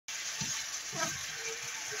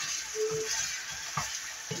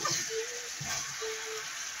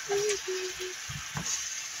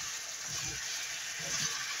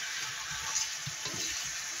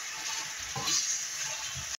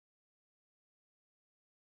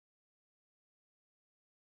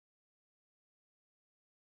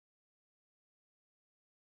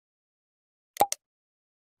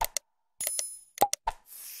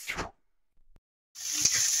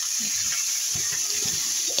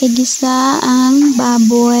Igisa ang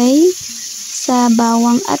baboy sa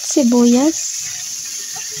bawang at sibuyas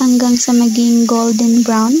hanggang sa maging golden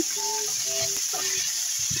brown.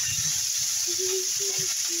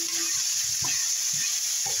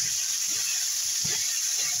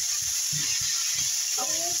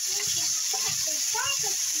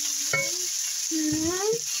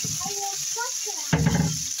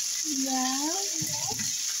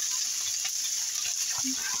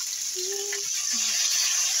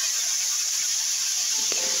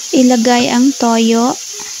 Ilagay ang toyo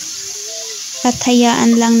at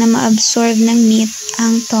hayaan lang na ma-absorb ng meat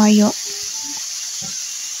ang toyo.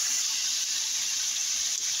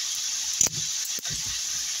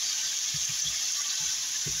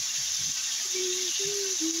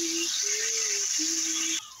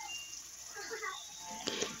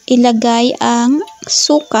 Ilagay ang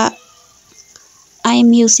suka.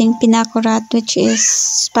 I'm using pinakurat, which is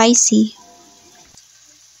spicy.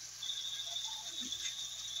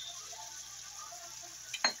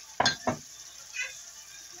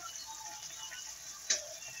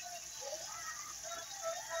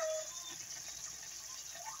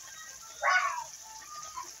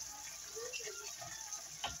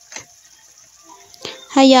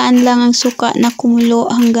 Hayaan lang ang suka na kumulo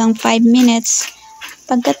hanggang 5 minutes.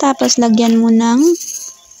 Pagkatapos, lagyan mo ng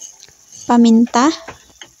paminta.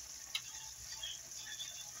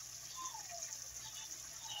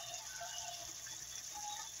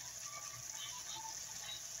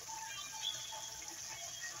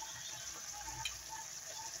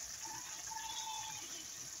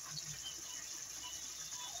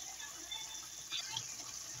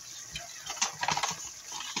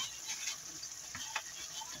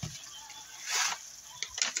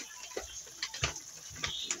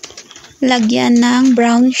 Lagyan ng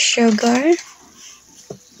brown sugar.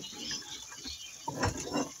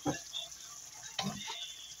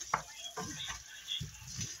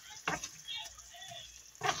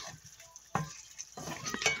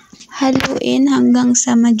 Haluin hanggang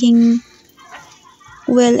sa maging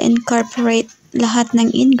well incorporate lahat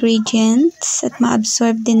ng ingredients at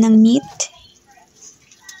ma-absorb din ng meat.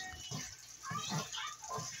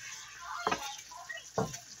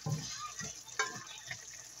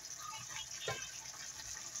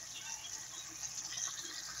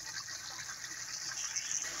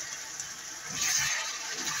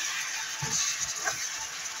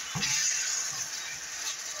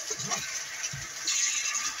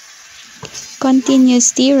 Continue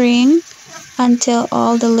stirring until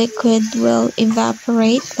all the liquid will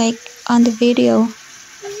evaporate like on the video.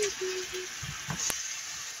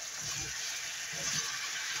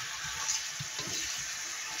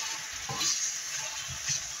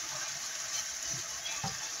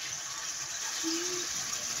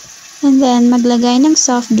 And then maglagay ng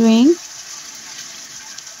soft drink.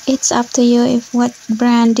 It's up to you if what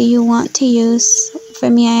brand do you want to use.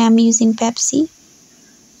 For me, I am using Pepsi.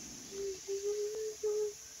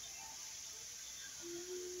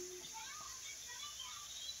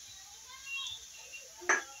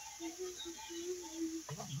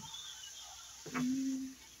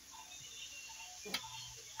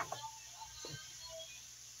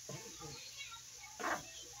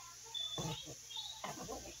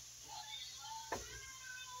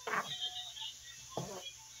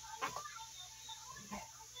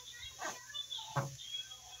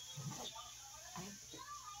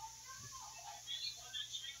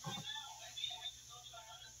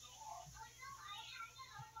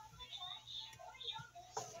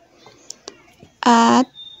 At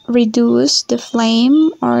reduce the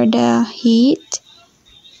flame or the heat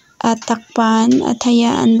at takpan at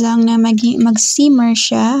hayaan lang na mag-simmer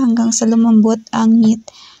siya hanggang sa lumambot ang meat.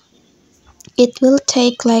 It will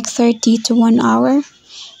take like 30 to 1 hour.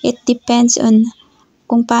 It depends on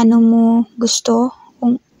kung paano mo gusto,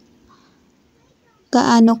 kung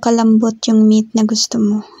gaano kalambot yung meat na gusto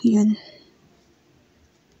mo. Yun.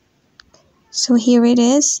 So here it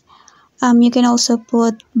is. You can also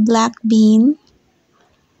put black bean.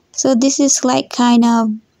 So this is like kind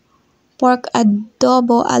of pork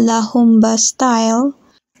adobo a la humba style.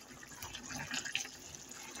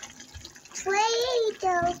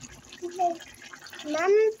 Play-Doh.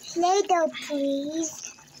 Mom, Play-Doh,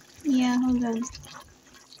 please. Yeah, hold dyan.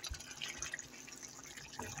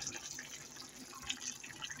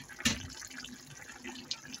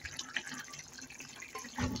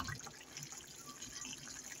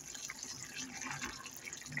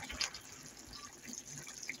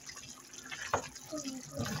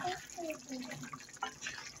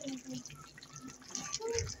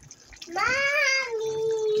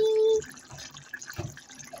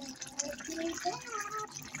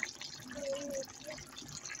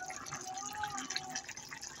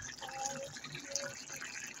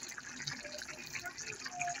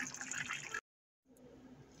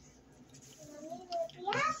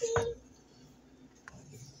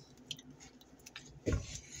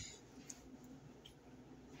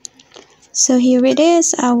 So here it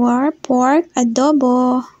is, our pork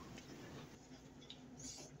adobo.